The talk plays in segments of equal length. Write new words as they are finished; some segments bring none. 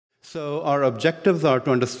So our objectives are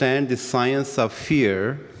to understand the science of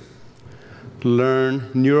fear, learn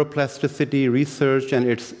neuroplasticity research and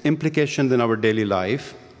its implications in our daily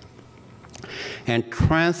life, and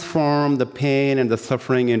transform the pain and the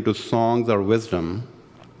suffering into songs or wisdom.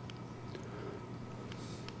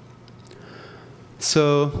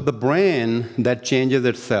 So the brain that changes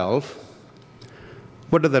itself,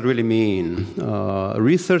 what does that really mean?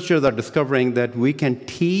 Researchers are discovering that we can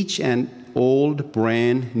teach an old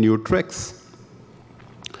brain new tricks.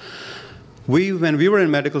 When we were in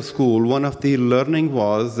medical school, one of the learning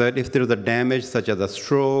was that if there's a damage such as a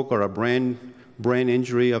stroke or a brain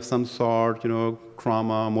injury of some sort,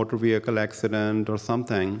 trauma, motor vehicle accident or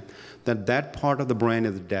something, that part of the brain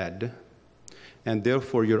is dead, and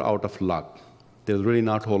therefore you're out of luck. There's really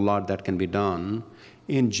not a whole lot that can be done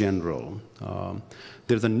in general.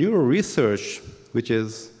 There's a neuro research which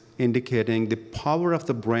is indicating the power of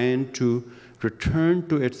the brain to return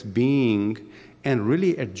to its being and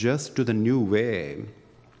really adjust to the new way.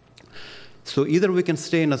 So either we can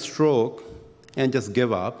stay in a stroke and just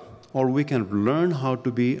give up, or we can learn how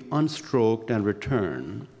to be unstroked and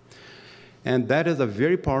return. And that is a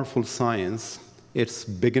very powerful science. It's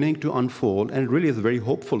beginning to unfold, and it really is a very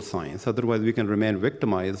hopeful science. Otherwise, we can remain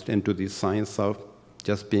victimized into the science of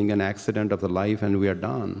just being an accident of the life and we are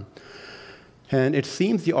done. And it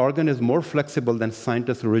seems the organ is more flexible than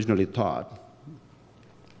scientists originally thought.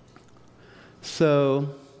 So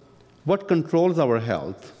what controls our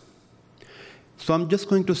health? So I'm just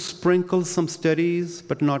going to sprinkle some studies,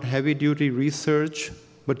 but not heavy-duty research,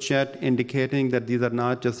 but yet indicating that these are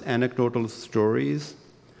not just anecdotal stories.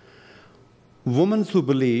 Women who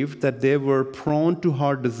believed that they were prone to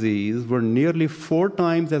heart disease were nearly 4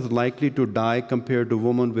 times as likely to die compared to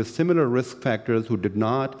women with similar risk factors who did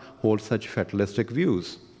not hold such fatalistic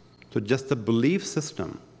views. So just the belief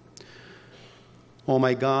system. Oh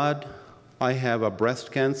my God, I have a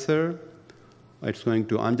breast cancer. I'm just going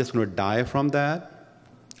to die from that.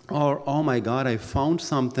 Or, oh my God, I found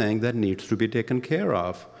something that needs to be taken care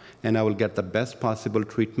of, and I will get the best possible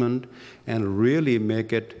treatment and really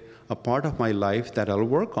make it a part of my life that I'll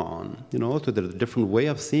work on. So there's a different way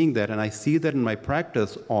of seeing that, and I see that in my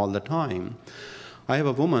practice all the time. I have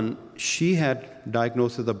a woman, she had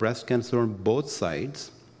diagnosis of breast cancer on both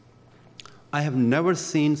sides. I have never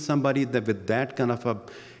seen somebody with that kind of a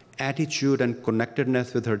attitude and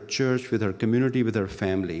connectedness with her church, with her community, with her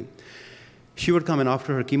family. She would come in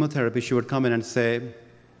after her chemotherapy, she would come in and say,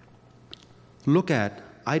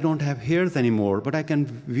 I don't have hairs anymore, but I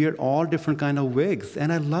can wear all different kind of wigs,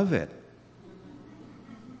 and I love it.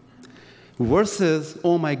 Versus,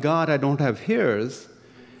 oh my God, I don't have hairs,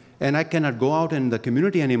 and I cannot go out in the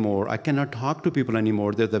community anymore. I cannot talk to people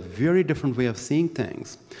anymore. There's a very different way of seeing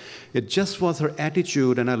things. It just was her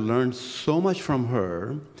attitude, and I learned so much from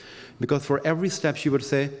her, because for every step she would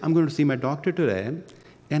say, I'm going to see my doctor today,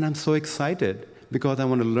 and I'm so excited because I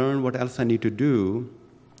want to learn what else I need to do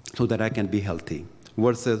so that I can be healthy.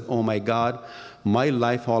 Versus, oh my God, my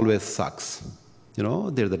life always sucks.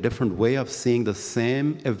 There's a different way of seeing the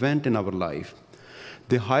same event in our life.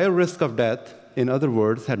 The higher risk of death, in other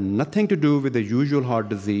words, had nothing to do with the usual heart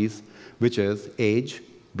disease, which is age,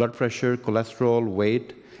 blood pressure, cholesterol,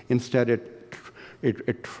 weight. Instead,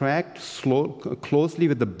 it tracked closely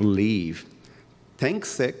with the belief. Think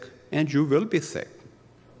sick, and you will be sick,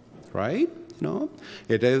 right?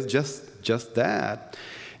 It is just that.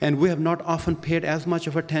 And we have not often paid as much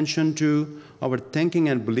of attention to our thinking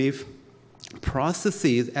and belief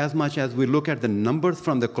processes as much as we look at the numbers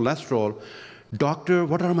from the cholesterol. Doctor,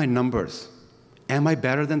 what are my numbers? Am I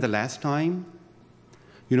better than the last time?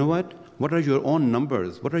 You know what? What are your own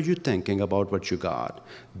numbers? What are you thinking about what you got?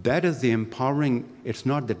 That is the empowering. It's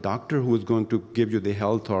not the doctor who is going to give you the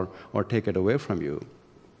health or take it away from you.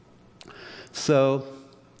 So,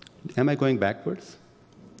 am I going backwards?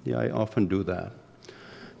 Yeah, I often do that.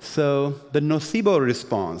 So the nocebo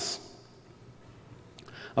response.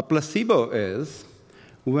 A placebo is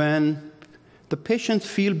when the patients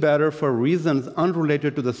feel better for reasons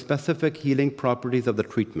unrelated to the specific healing properties of the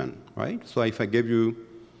treatment, right? So if I give you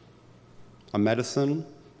a medicine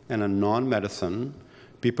and a non-medicine,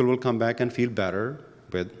 people will come back and feel better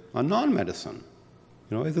with a non-medicine.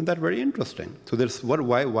 Isn't that very interesting? So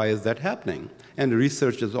why is that happening? And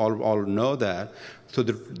researchers all know that. So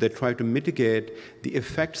they try to mitigate the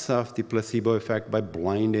effects of the placebo effect by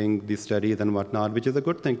blinding the studies and whatnot, which is a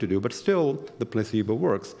good thing to do. But still, the placebo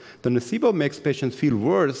works. The nocebo makes patients feel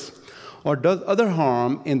worse or does other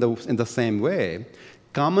harm in the same way.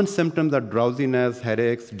 Common symptoms are drowsiness,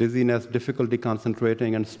 headaches, dizziness, difficulty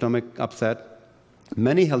concentrating, and stomach upset.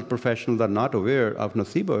 Many health professionals are not aware of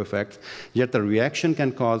nocebo effects, yet the reaction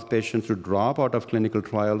can cause patients to drop out of clinical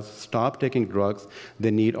trials, stop taking drugs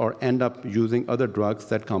they need, or end up using other drugs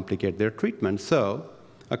that complicate their treatment. So,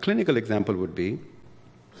 a clinical example would be,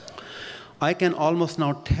 I can almost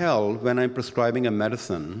now tell when I'm prescribing a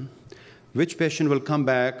medicine, which patient will come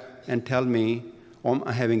back and tell me, oh,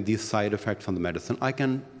 I'm having these side effects from the medicine. I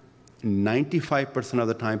can 95% of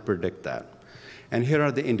the time predict that. And here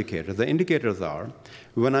are the indicators. The indicators are,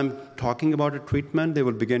 when I'm talking about a treatment, they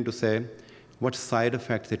will begin to say what side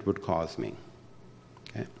effects it would cause me.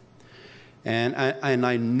 Okay? And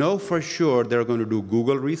I know for sure they're going to do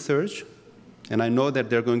Google research, and I know that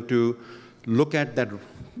they're going to look at that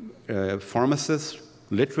pharmacist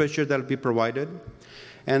literature that will be provided,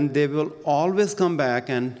 and they will always come back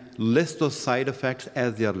and list those side effects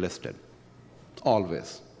as they are listed,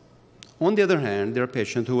 always. On the other hand, there are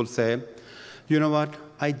patients who will say, you know what,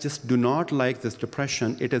 I just do not like this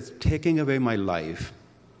depression. It is taking away my life.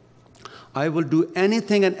 I will do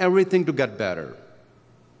anything and everything to get better.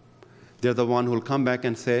 They're the one who will come back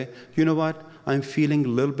and say, you know what, I'm feeling a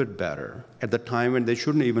little bit better at the time when they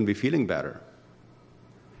shouldn't even be feeling better.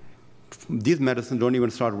 These medicines don't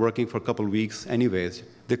even start working for a couple of weeks anyways.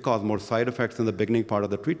 They cause more side effects in the beginning part of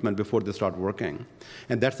the treatment before they start working.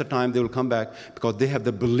 And that's the time they will come back because they have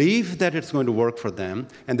the belief that it's going to work for them,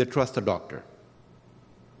 and they trust the doctor.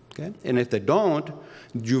 Okay? And if they don't,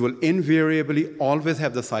 you will invariably always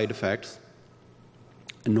have the side effects,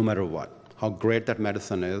 no matter what, how great that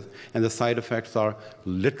medicine is. And the side effects are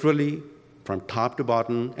literally from top to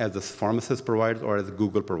bottom as the pharmacist provides or as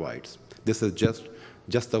Google provides. This is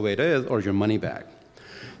just the way it is, or your money back.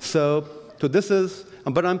 So this is,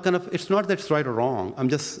 but it's not that it's right or wrong. I'm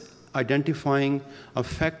just identifying a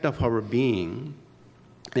fact of our being,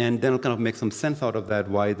 and then I'll kind of make some sense out of that,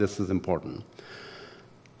 why this is important.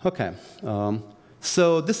 Okay,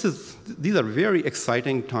 so these are very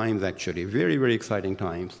exciting times, actually, very, very exciting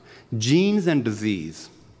times. Genes and disease.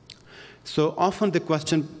 So often the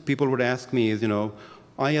question people would ask me is,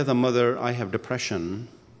 I as a mother, I have depression.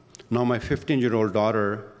 Now my 15-year-old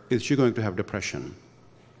daughter, is she going to have depression?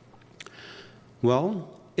 Well,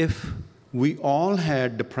 if we all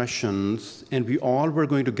had depressions and we all were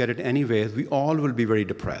going to get it anyways, we all will be very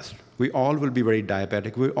depressed. We all will be very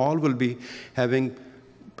diabetic. We all will be having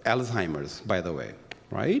Alzheimer's, by the way,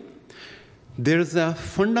 right? There's a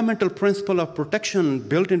fundamental principle of protection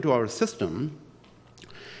built into our system,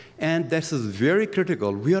 and this is very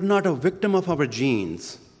critical. We are not a victim of our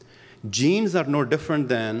genes. Genes are no different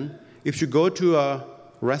than if you go to a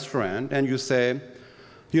restaurant and you say,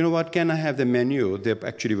 you know what, can I have the menu? They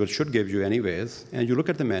actually should give you anyways. And you look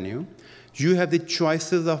at the menu. You have the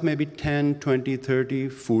choices of maybe 10, 20, 30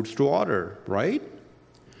 foods to order, right?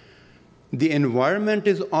 The environment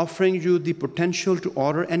is offering you the potential to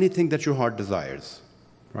order anything that your heart desires,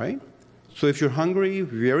 right? So if you're hungry,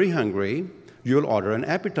 very hungry, you'll order an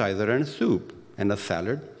appetizer and a soup and a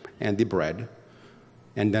salad and the bread.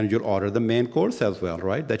 And then you'll order the main course as well,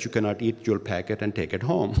 right? That you cannot eat, you'll pack it and take it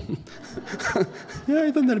home. Yeah,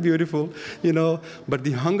 isn't that beautiful? But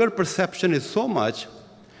the hunger perception is so much,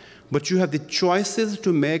 but you have the choices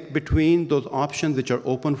to make between those options which are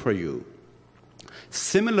open for you.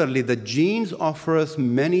 Similarly, the genes offer us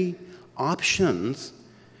many options.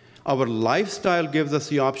 Our lifestyle gives us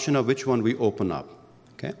the option of which one we open up.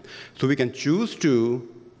 Okay? So we can choose to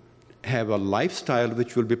have a lifestyle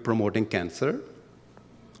which will be promoting cancer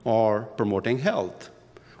or promoting health.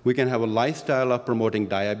 We can have a lifestyle of promoting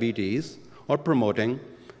diabetes or promoting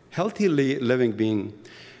healthy living being.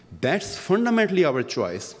 That's fundamentally our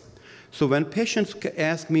choice. So when patients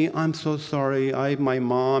ask me, I'm so sorry, my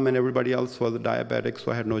mom and everybody else was a diabetic,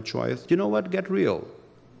 so I had no choice. You know what? Get real.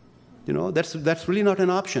 That's really not an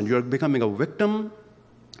option. You're becoming a victim.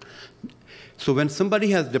 So when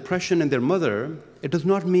somebody has depression in their mother, it does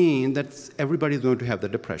not mean that everybody's going to have the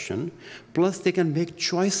depression. Plus, they can make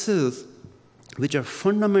choices which are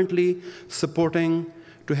fundamentally supporting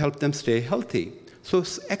to help them stay healthy. So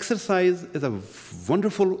exercise is a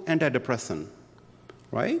wonderful antidepressant,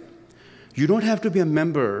 right? You don't have to be a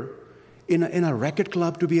member in a racket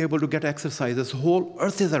club to be able to get exercise. This whole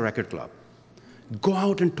earth is a racket club. Go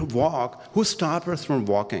out and to walk. Who stopped us from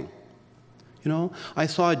walking? I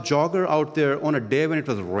saw a jogger out there on a day when it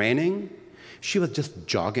was raining. She was just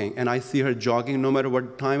jogging, and I see her jogging no matter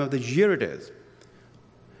what time of the year it is.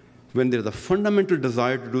 When there's a fundamental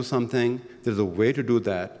desire to do something, there's a way to do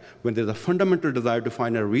that. When there's a fundamental desire to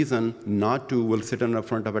find a reason not to, we'll sit in the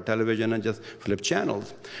front of a television and just flip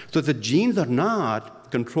channels. So the genes are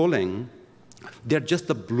not controlling. They're just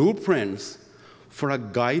the blueprints for a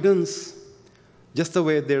guidance Just the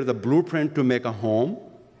way there's a blueprint to make a home.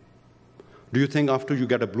 Do you think after you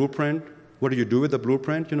get a blueprint, what do you do with the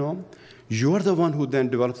blueprint, You're the one who then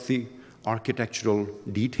develops the architectural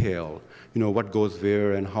detail, what goes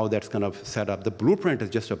where and how that's kind of set up. The blueprint is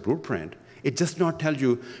just a blueprint. It does not tell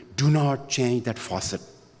you, do not change that faucet.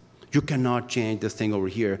 You cannot change this thing over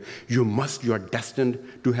here. You are destined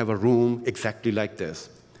to have a room exactly like this.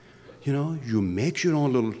 You make your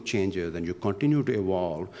own little changes and you continue to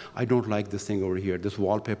evolve. I don't like this thing over here. This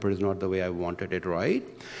wallpaper is not the way I wanted it, right?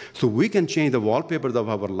 So we can change the wallpaper of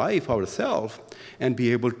our life ourselves and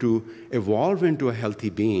be able to evolve into a healthy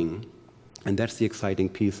being. And that's the exciting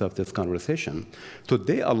piece of this conversation. So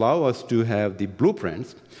they allow us to have the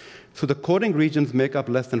blueprints. So the coding regions make up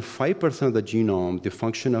less than 5% of the genome. The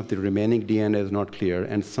function of the remaining DNA is not clear,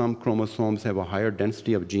 and some chromosomes have a higher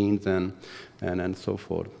density of genes and so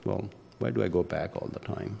forth. Well, why do I go back all the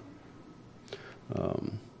time?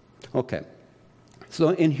 Okay.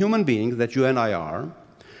 So in human beings that you and I are,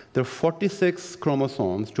 there are 46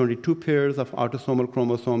 chromosomes, 22 pairs of autosomal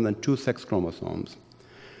chromosomes, and 2 sex chromosomes.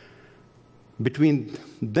 Between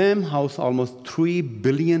them house almost 3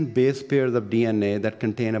 billion base pairs of DNA that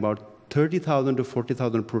contain about 30,000 to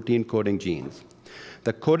 40,000 protein coding genes.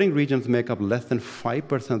 The coding regions make up less than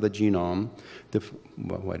 5% of the genome.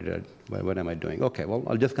 What am I doing? Okay, well,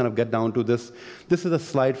 I'll just kind of get down to this. This is a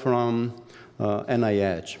slide from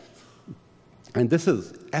NIH. And this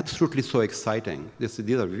is absolutely so exciting. These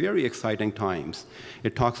are very exciting times.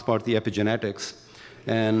 It talks about the epigenetics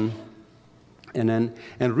and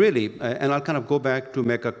really, and I'll kind of go back to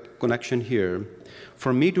make a connection here.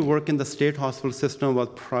 For me to work in the state hospital system was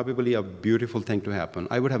probably a beautiful thing to happen.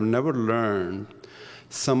 I would have never learned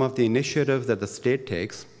some of the initiatives that the state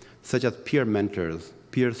takes, such as peer mentors,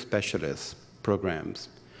 peer specialists programs.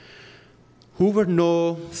 Who would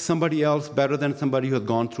know somebody else better than somebody who has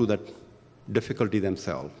gone through that difficulty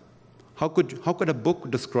themselves? How could a book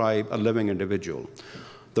describe a living individual?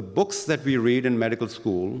 The books that we read in medical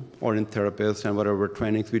school or in therapists and whatever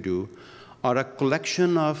trainings we do are a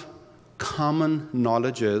collection of common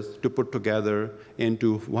knowledges to put together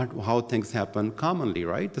into how things happen commonly,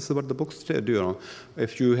 right? This is what the books do.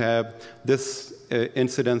 If you have this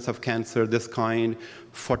incidence of cancer, this kind,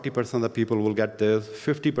 40% of the people will get this,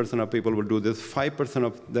 50% of people will do this, 5%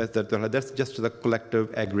 of that's just the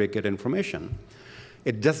collective aggregate information.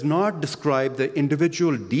 It does not describe the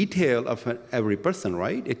individual detail of every person,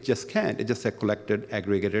 right? It just can't. It's just a collected,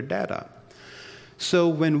 aggregated data. So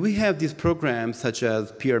when we have these programs such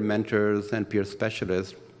as peer mentors and peer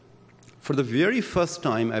specialists, for the very first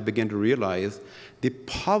time I began to realize the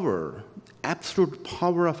power, absolute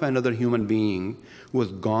power of another human being who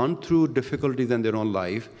has gone through difficulties in their own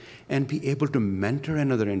life and be able to mentor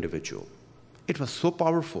another individual. It was so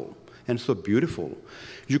powerful and so beautiful.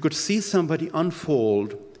 You could see somebody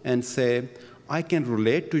unfold and say, I can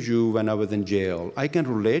relate to you when I was in jail. I can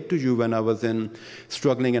relate to you when I was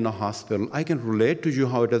struggling in a hospital. I can relate to you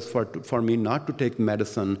how it is for me not to take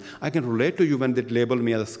medicine. I can relate to you when they label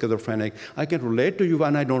me as schizophrenic. I can relate to you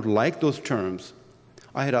when I don't like those terms.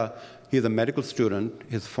 He's a medical student.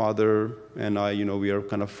 His father and I, we are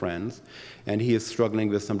kind of friends. And he is struggling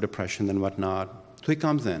with some depression and whatnot. So he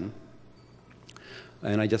comes in.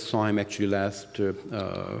 And I just saw him actually last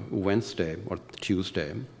Wednesday or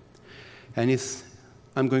Tuesday. And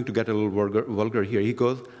I'm going to get a little vulgar here. He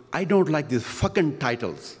goes, I don't like these fucking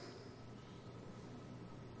titles.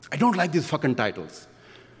 I don't like these fucking titles.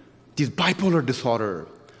 These bipolar disorder.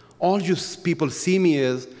 All you people see me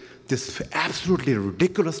as these absolutely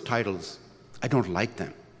ridiculous titles. I don't like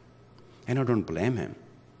them. And I don't blame him.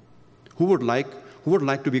 Who would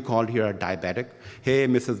like to be called here a diabetic? Hey,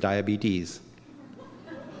 Mrs. Diabetes.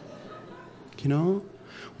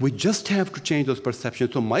 We just have to change those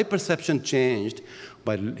perceptions. So my perception changed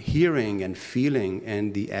by hearing and feeling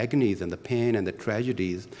and the agonies and the pain and the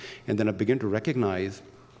tragedies, and then I began to recognize,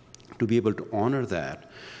 to be able to honor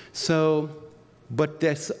that. But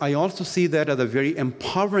I also see that as a very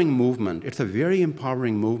empowering movement. It's a very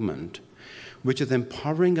empowering movement, which is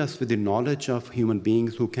empowering us with the knowledge of human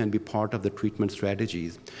beings who can be part of the treatment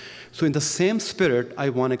strategies. So in the same spirit, I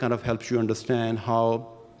want to kind of help you understand how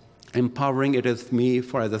empowering it is me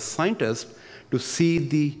as a scientist to see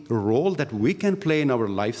the role that we can play in our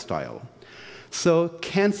lifestyle. So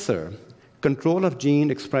cancer, control of gene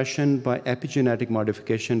expression by epigenetic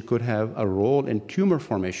modification could have a role in tumor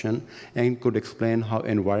formation and could explain how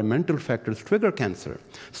environmental factors trigger cancer.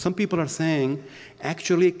 Some people are saying,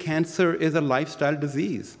 actually, cancer is a lifestyle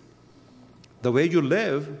disease. The way you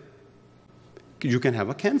live, you can have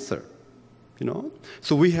a cancer.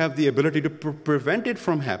 So we have the ability to prevent it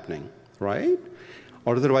from happening, right?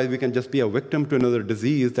 or otherwise we can just be a victim to another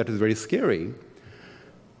disease that is very scary.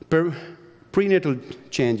 Prenatal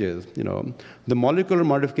changes, the molecular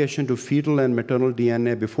modification to fetal and maternal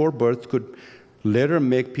DNA before birth could later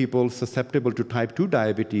make people susceptible to type 2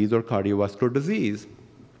 diabetes or cardiovascular disease.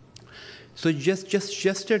 So just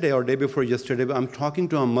yesterday or day before yesterday, I'm talking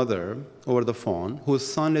to a mother over the phone whose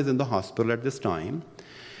son is in the hospital at this time,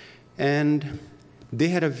 and they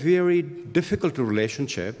had a very difficult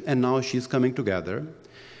relationship, and now she's coming together.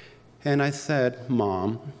 And I said,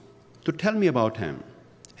 Mom, so tell me about him.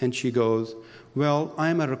 And she goes, well,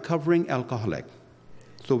 I'm a recovering alcoholic.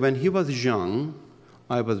 So when he was young,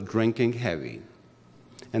 I was drinking heavy.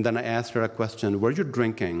 And then I asked her a question, were you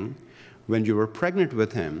drinking when you were pregnant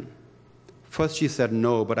with him? First she said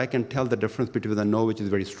no, but I can tell the difference between the no, which is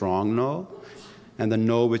very strong no, and the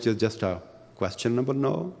no, which is just a questionable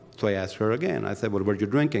no. So I asked her again. I said, well, were you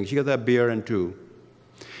drinking? She goes, a beer and 2.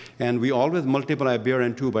 And we always multiply beer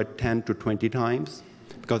and 2 by 10 to 20 times,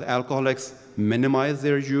 because alcoholics minimize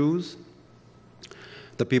their use.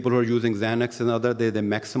 The people who are using Xanax and other, they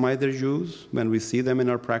maximize their use when we see them in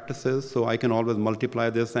our practices. So I can always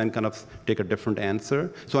multiply this and kind of take a different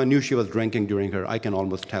answer. So I knew she was drinking during her. I can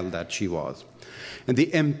almost tell that she was. And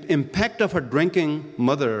the impact of a drinking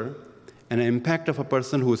mother and the impact of a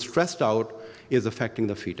person who is stressed out is affecting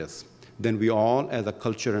the fetus. Then we all, as a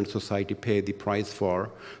culture and society, pay the price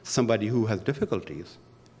for somebody who has difficulties.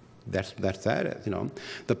 That's sad,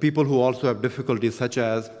 The people who also have difficulties, such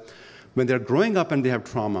as when they're growing up and they have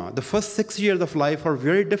trauma, the first 6 years of life are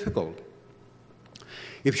very difficult.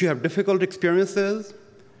 If you have difficult experiences,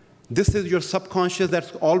 this is your subconscious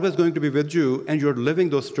that's always going to be with you, and you're living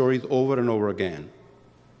those stories over and over again.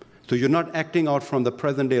 So you're not acting out from the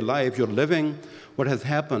present-day life, you're living what has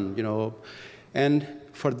happened, And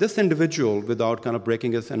for this individual, without kind of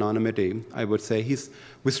breaking his anonymity, I would say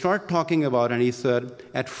we start talking about, and he said,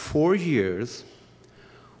 at 4 years,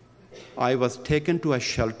 I was taken to a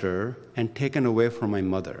shelter and taken away from my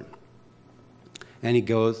mother. And he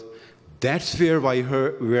goes, that's where I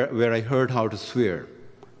heard how to swear.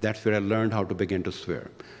 That's where I learned how to begin to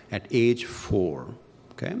swear, at age 4.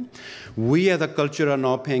 Okay? We as a culture are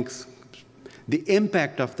now paying the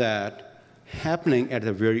impact of that happening at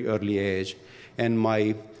a very early age. And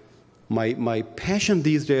my passion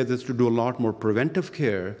these days is to do a lot more preventive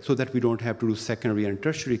care so that we don't have to do secondary and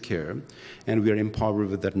tertiary care, and we are empowered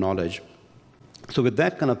with that knowledge. So with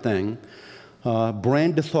that kind of thing,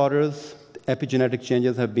 brain disorders, epigenetic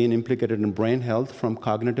changes have been implicated in brain health, from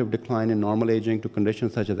cognitive decline in normal aging to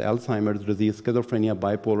conditions such as Alzheimer's disease, schizophrenia,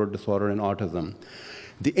 bipolar disorder, and autism.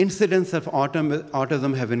 The incidence of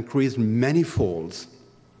autism have increased many folds.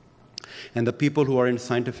 And the people who are in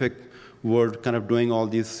scientific world kind of doing all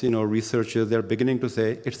these researches, they're beginning to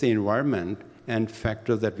say it's the environment and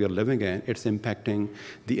factors that we are living in, it's impacting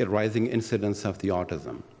the rising incidence of the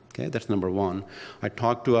autism. Okay, that's number one. I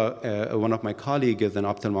talked to one of my colleagues, is an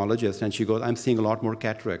ophthalmologist, and she goes, I'm seeing a lot more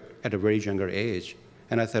cataract at a very younger age.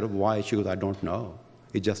 And I said, why? She goes, I don't know.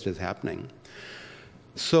 It just is happening.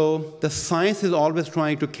 So the science is always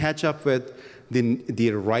trying to catch up with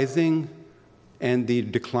the rising and the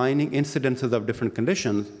declining incidences of different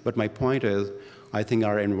conditions. But my point is, I think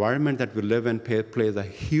our environment that we live in plays a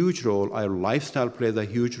huge role. Our lifestyle plays a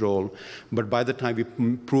huge role. But by the time we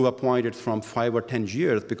prove a point, it's from 5 or 10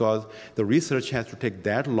 years, because the research has to take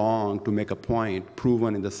that long to make a point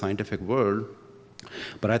proven in the scientific world.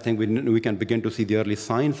 But I think we can begin to see the early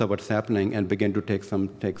signs of what's happening and begin to take some.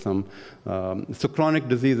 So chronic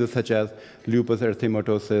diseases such as lupus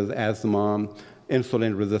erythematosus, asthma,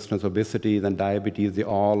 insulin resistance, obesity, and diabetes, they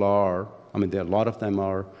all are. I mean, a lot of them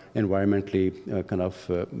are environmentally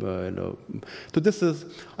So this is,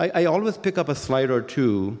 I always pick up a slide or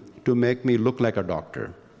two to make me look like a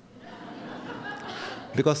doctor.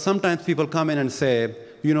 Because sometimes people come in and say,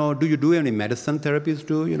 do you do any medicine therapies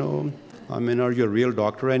too? I mean, are you a real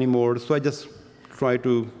doctor anymore? So I just try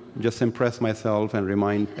to just impress myself and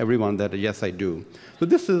remind everyone that, yes, I do. So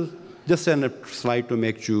this is just a slide to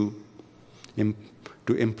make you,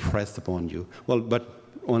 to impress upon you. Well, but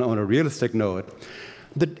on a realistic note,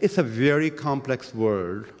 it's a very complex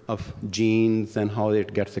world of genes and how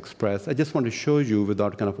it gets expressed. I just want to show you,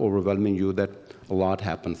 without kind of overwhelming you, that a lot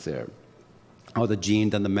happens there. How the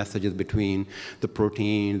genes and the messages between the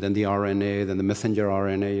proteins and the RNA and the messenger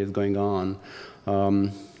RNA is going on.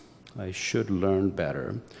 I should learn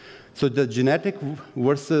better. So the genetic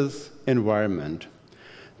versus environment.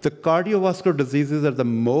 The cardiovascular diseases are the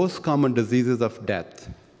most common diseases of death.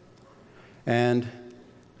 And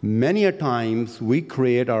many a times we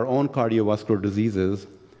create our own cardiovascular diseases,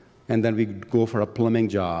 and then we go for a plumbing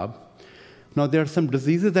job. Now, there are some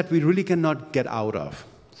diseases that we really cannot get out of.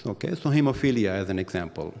 Okay, so hemophilia as an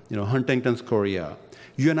example, Huntington's chorea.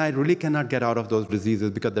 You and I really cannot get out of those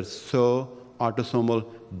diseases because they're so autosomal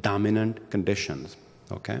dominant conditions.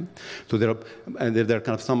 Okay, so there are kind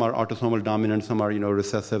of some are autosomal dominant, some are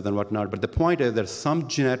recessive and whatnot. But the point is, there's some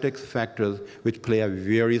genetic factors which play a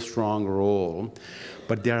very strong role,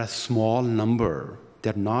 but they're a small number.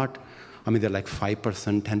 They're not. I mean, they're like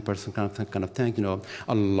 5%, 10% kind of thing.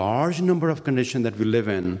 A large number of conditions that we live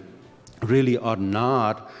in really are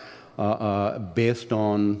not based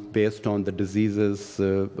on the diseases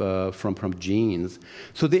from genes.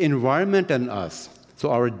 So the environment and us. So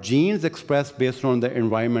our genes express based on the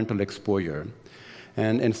environmental exposure.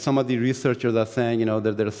 And some of the researchers are saying,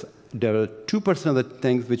 that there are 2% of the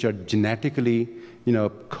things which are genetically,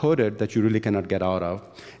 coded that you really cannot get out of,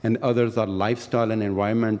 and others are lifestyle and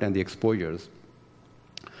environment and the exposures.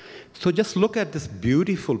 So just look at this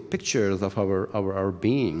beautiful pictures of our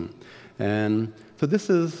being. And so this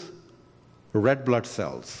is red blood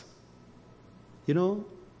cells.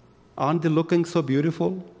 Aren't they looking so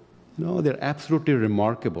beautiful? They're absolutely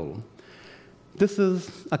remarkable. This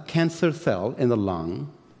is a cancer cell in the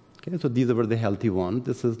lung. Okay, so these were the healthy ones.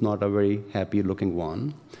 This is not a very happy-looking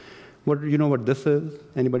one. You know what this is?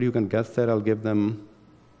 Anybody who can guess that, I'll give them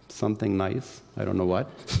something nice. I don't know what.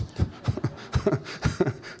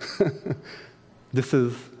 This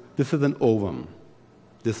is an ovum.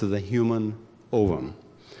 This is a human ovum.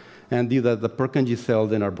 And these are the Purkinje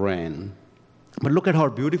cells in our brain. But look at how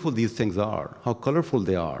beautiful these things are, how colorful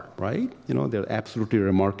they are, right? They're absolutely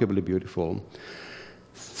remarkably beautiful.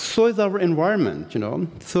 So is our environment,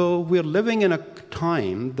 So we're living in a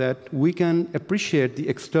time that we can appreciate the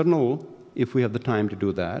external if we have the time to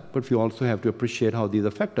do that, but we also have to appreciate how these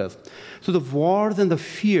affect us. So the wars and the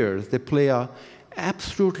fears, they play a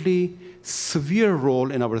absolutely severe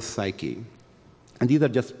role in our psyche. And these are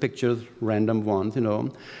just pictures, random ones,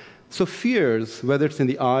 So fears, whether it's in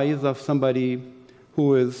the eyes of somebody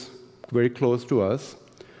who is very close to us,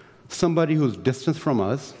 somebody who's distant from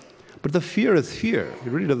us, but the fear is fear.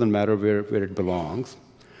 It really doesn't matter where it belongs.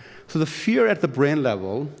 So the fear at the brain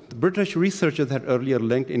level, the British researchers had earlier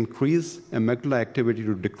linked increased amygdala activity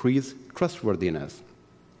to decreased trustworthiness,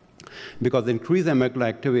 because increased amygdala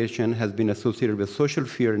activation has been associated with social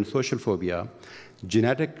fear and social phobia,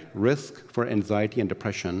 genetic risk for anxiety and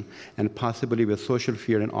depression, and possibly with social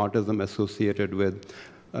fear and autism associated with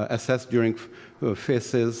assessed during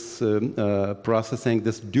phases processing.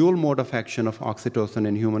 This dual mode of action of oxytocin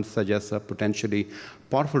in humans suggests a potentially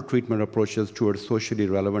powerful treatment approaches towards socially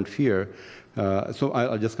relevant fear. So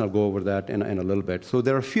I'll just kind of go over that in a little bit. So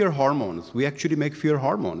there are fear hormones. We actually make fear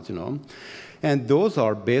hormones, And those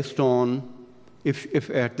are based on, if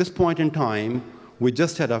at this point in time, we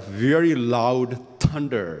just had a very loud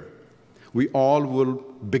thunder, we all will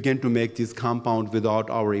begin to make these compounds without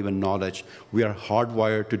our even knowledge. We are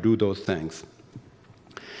hardwired to do those things.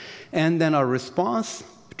 And then our response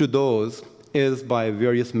to those is by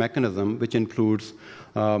various mechanisms, which includes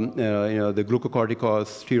the glucocorticoids,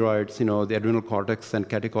 steroids, the adrenal cortex and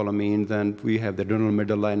catecholamines, and we have the adrenal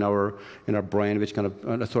medulla in our brain, which kind of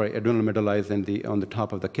adrenal medulla is on the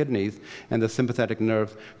top of the kidneys, and the sympathetic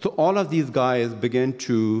nerves. So all of these guys begin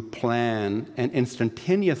to plan and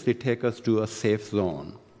instantaneously take us to a safe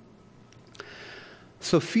zone.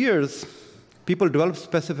 So fears, people develop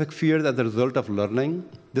specific fears as a result of learning.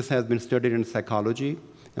 This has been studied in psychology.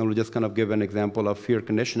 And we'll just kind of give an example of fear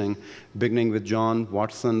conditioning, beginning with John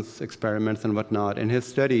Watson's experiments and whatnot. In his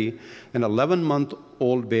study, an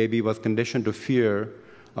 11-month-old baby was conditioned to fear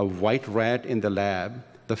a white rat in the lab.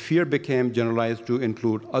 The fear became generalized to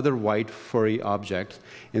include other white, furry objects.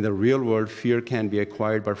 In the real world, fear can be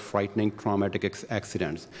acquired by frightening traumatic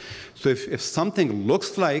accidents. So if something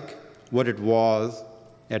looks like what it was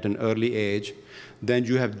at an early age, then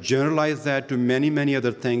you have generalized that to many, many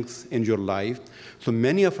other things in your life. So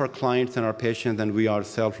many of our clients and our patients and we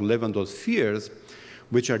ourselves live on those fears,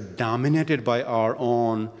 which are dominated by our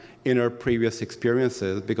own inner previous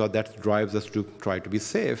experiences, because that drives us to try to be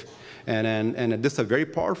safe. And this is very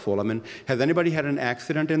powerful. I mean, has anybody had an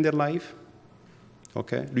accident in their life?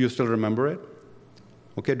 Okay, do you still remember it?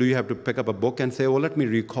 Okay, do you have to pick up a book and say, well, let me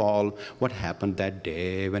recall what happened that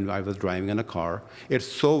day when I was driving in a car? It's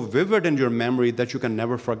so vivid in your memory that you can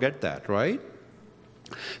never forget that, right?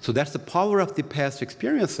 So that's the power of the past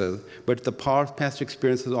experiences, but the past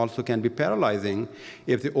experiences also can be paralyzing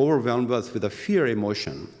if they overwhelm us with a fear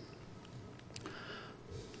emotion.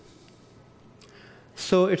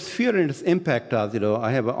 So it's fear and its impact us.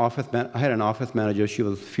 I had an office manager. She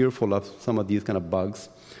was fearful of some of these kind of bugs.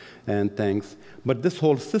 and things. But this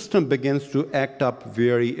whole system begins to act up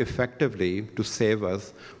very effectively to save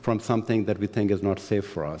us from something that we think is not safe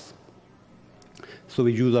for us. So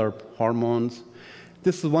we use our hormones.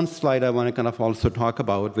 This is one slide I want to kind of also talk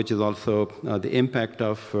about, which is also the impact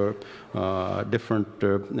of different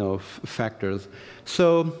factors.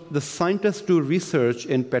 So the scientists do research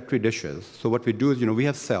in Petri dishes. So what we do is, we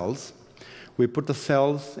have cells. We put the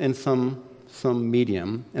cells in some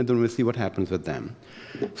medium, and then we see what happens with them.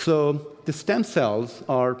 So the stem cells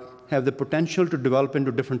have the potential to develop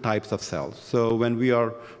into different types of cells. So when we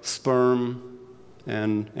are sperm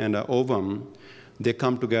and an ovum, they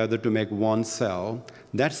come together to make one cell.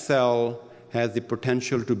 That cell has the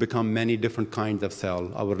potential to become many different kinds of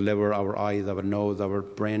cells: our liver, our eyes, our nose, our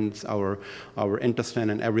brains, our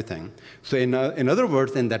intestine, and everything. So in other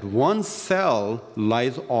words, in that one cell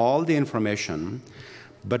lies all the information,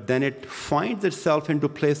 but then it finds itself into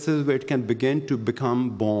places where it can begin to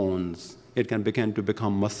become bones. It can begin to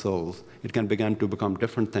become muscles. It can begin to become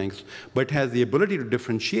different things, but it has the ability to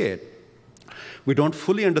differentiate. We don't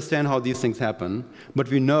fully understand how these things happen, but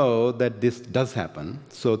we know that this does happen.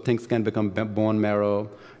 So things can become bone marrow.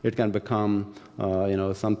 It can become,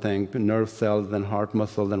 something, nerve cells and heart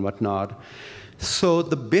muscles and whatnot. So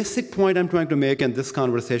the basic point I'm trying to make in this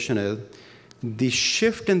conversation is the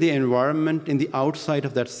shift in the environment in the outside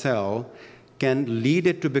of that cell can lead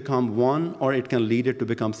it to become one, or it can lead it to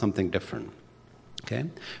become something different. Okay?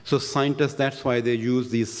 So scientists, that's why they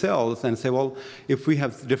use these cells and say, well, if we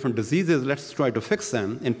have different diseases, let's try to fix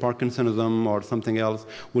them. In Parkinsonism or something else,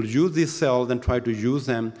 we'll use these cells and try to use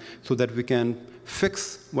them so that we can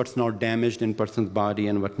fix what's now damaged in a person's body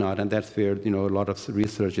and whatnot, and that's where a lot of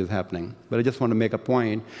research is happening. But I just want to make a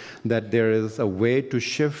point that there is a way to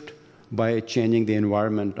shift by changing the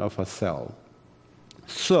environment of a cell.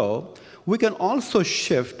 So we can also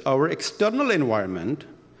shift our external environment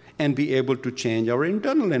and be able to change our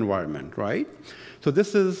internal environment, right? So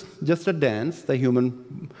this is just a dance. The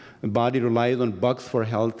human body relies on bugs for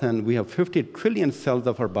health, and we have 50 trillion cells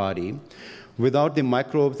of our body. Without the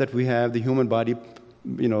microbes that we have, the human body,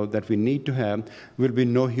 that we need to have, will be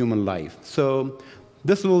no human life. So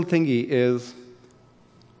this little thingy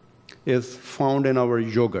is found in our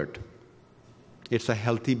yogurt. It's a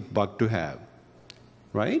healthy bug to have,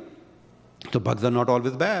 right? So bugs are not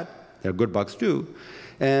always bad. They're good bugs too.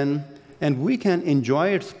 And we can enjoy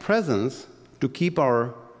its presence to keep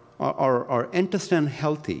our intestine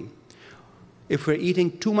healthy. If we're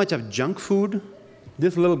eating too much of junk food,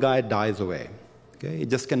 this little guy dies away. Okay? It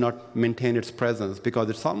just cannot maintain its presence, because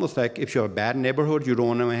it's almost like if you have a bad neighborhood, you don't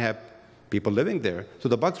want to have people living there. So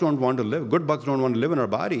the bugs don't want to live. Good bugs don't want to live in our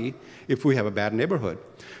body if we have a bad neighborhood.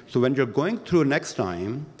 So when you're going through next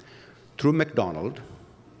time, through McDonald's,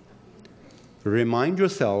 remind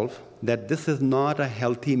yourself that this is not a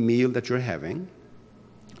healthy meal that you're having.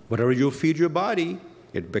 Whatever you feed your body,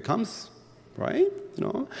 it becomes, right?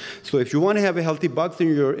 So if you want to have a healthy bugs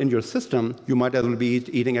in your system, you might as well be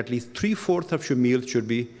eating at least 3/4 of your meals should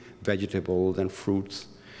be vegetables and fruits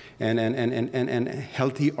and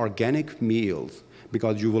healthy organic meals,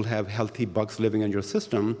 because you will have healthy bugs living in your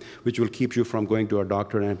system, which will keep you from going to a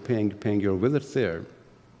doctor and paying your visits there.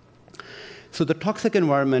 So the toxic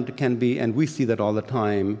environment can be, and we see that all the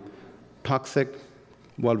time, toxic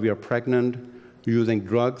while we are pregnant, using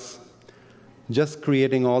drugs, just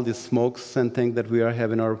creating all these smokes and things that we are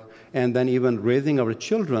having, and then even raising our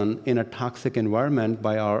children in a toxic environment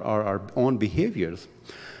by our own behaviors.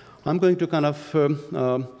 I'm going to kind of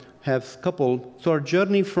have a couple. So our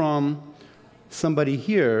journey from somebody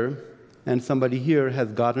here and somebody here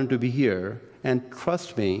has gotten to be here, and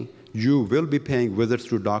trust me, you will be paying visits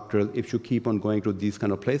to doctors if you keep on going to these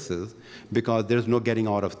kind of places, because there's no getting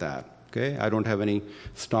out of that. Okay? I don't have any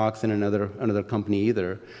stocks in another company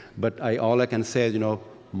either, but all I can say is,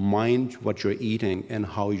 mind what you're eating and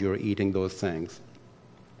how you're eating those things.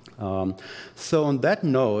 So on that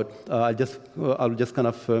note, I'll just kind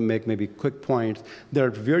of make maybe quick points. There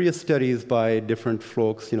are various studies by different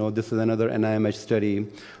folks. This is another NIMH study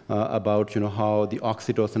about how the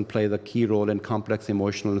oxytocin plays a key role in complex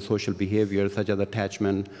emotional and social behaviors such as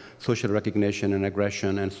attachment, social recognition, and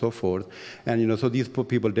aggression, and so forth. And so these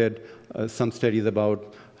people did some studies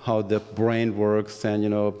about how the brain works, and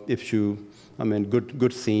if you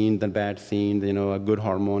good scene than bad scene. A good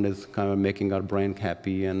hormone is kind of making our brain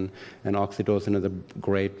happy, and oxytocin is a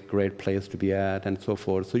great place to be at, and so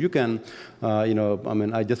forth. So you can,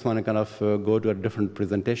 I just want to kind of go to a different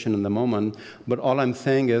presentation in the moment, but all I'm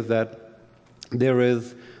saying is that there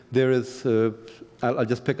is, I'll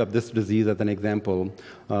just pick up this disease as an example.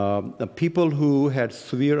 People who had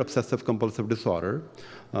severe obsessive compulsive disorder,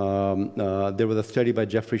 There was a study by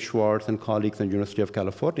Jeffrey Schwartz and colleagues at the University of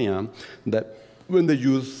California that when they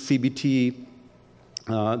use CBT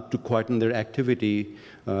to quieten their activity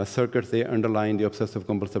circuits, they underline the obsessive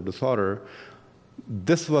compulsive disorder.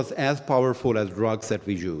 This was as powerful as drugs that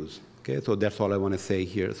we use. Okay, so that's all I want to say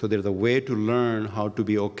here. So there's a way to learn how to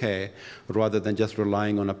be okay rather than just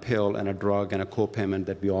relying on a pill and a drug and a co-payment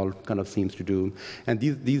that we all kind of seems to do. And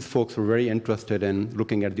these folks were very interested in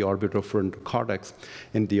looking at the orbitofrontal cortex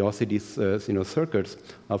in the OCD circuits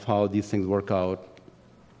of how these things work out.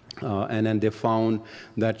 And then they found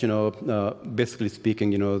that, basically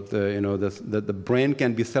speaking, the brain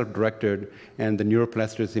can be self-directed, and the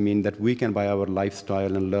neuroplasticity means that we can, by our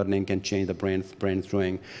lifestyle and learning, can change the brain's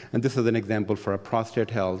doing. And this is an example for a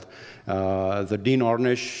prostate health. The Dean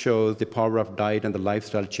Ornish shows the power of diet and the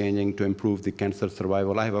lifestyle changing to improve the cancer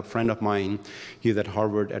survival. I have a friend of mine, he's at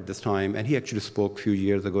Harvard at this time, and he actually spoke a few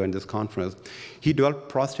years ago in this conference. He developed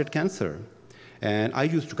prostate cancer. And I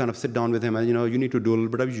used to kind of sit down with him and, you need to do a little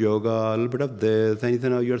bit of yoga, a little bit of this. And he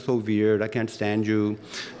said, you're so weird, I can't stand you.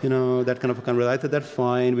 That kind of a conversation. I said, that's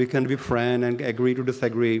fine, we can be friends and agree to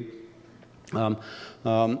disagree. But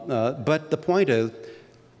the point is,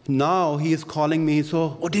 now he is calling me,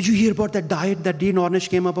 so, did you hear about that diet that Dean Ornish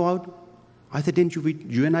came up about? I said, didn't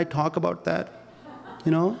you and I talk about that?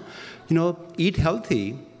 Eat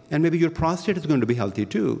healthy, and maybe your prostate is going to be healthy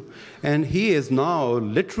too. And he is now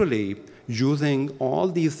literally using all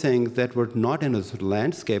these things that were not in his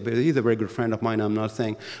landscape. He's a very good friend of mine, I'm not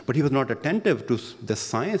saying, but he was not attentive to the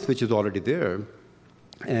science which is already there.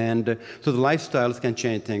 And so the lifestyles can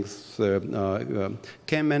change things.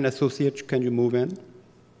 Kim and associate, can you move in?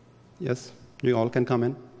 Yes, you all can come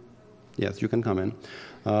in? Yes, you can come in.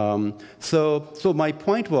 So my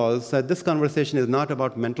point was that this conversation is not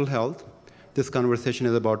about mental health. This conversation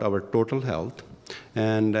is about our total health.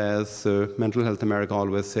 And as Mental Health America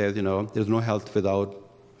always says, there's no health without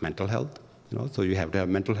mental health. So you have to have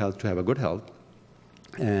mental health to have a good health.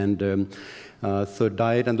 And so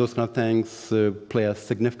diet and those kind of things play a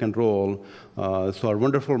significant role. So our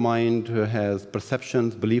wonderful mind has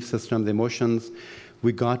perceptions, belief systems, emotions.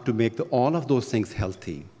 We got to make all of those things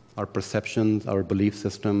healthy. Our perceptions, our belief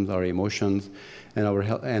systems, our emotions,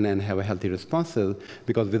 and have a healthy responses,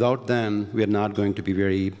 because without them, we are not going to be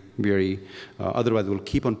very, otherwise we'll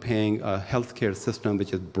keep on paying a healthcare system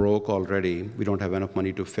which is broke already. We don't have enough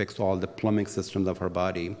money to fix all the plumbing systems of our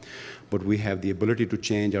body, but we have the ability to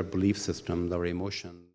change our belief systems, our emotions.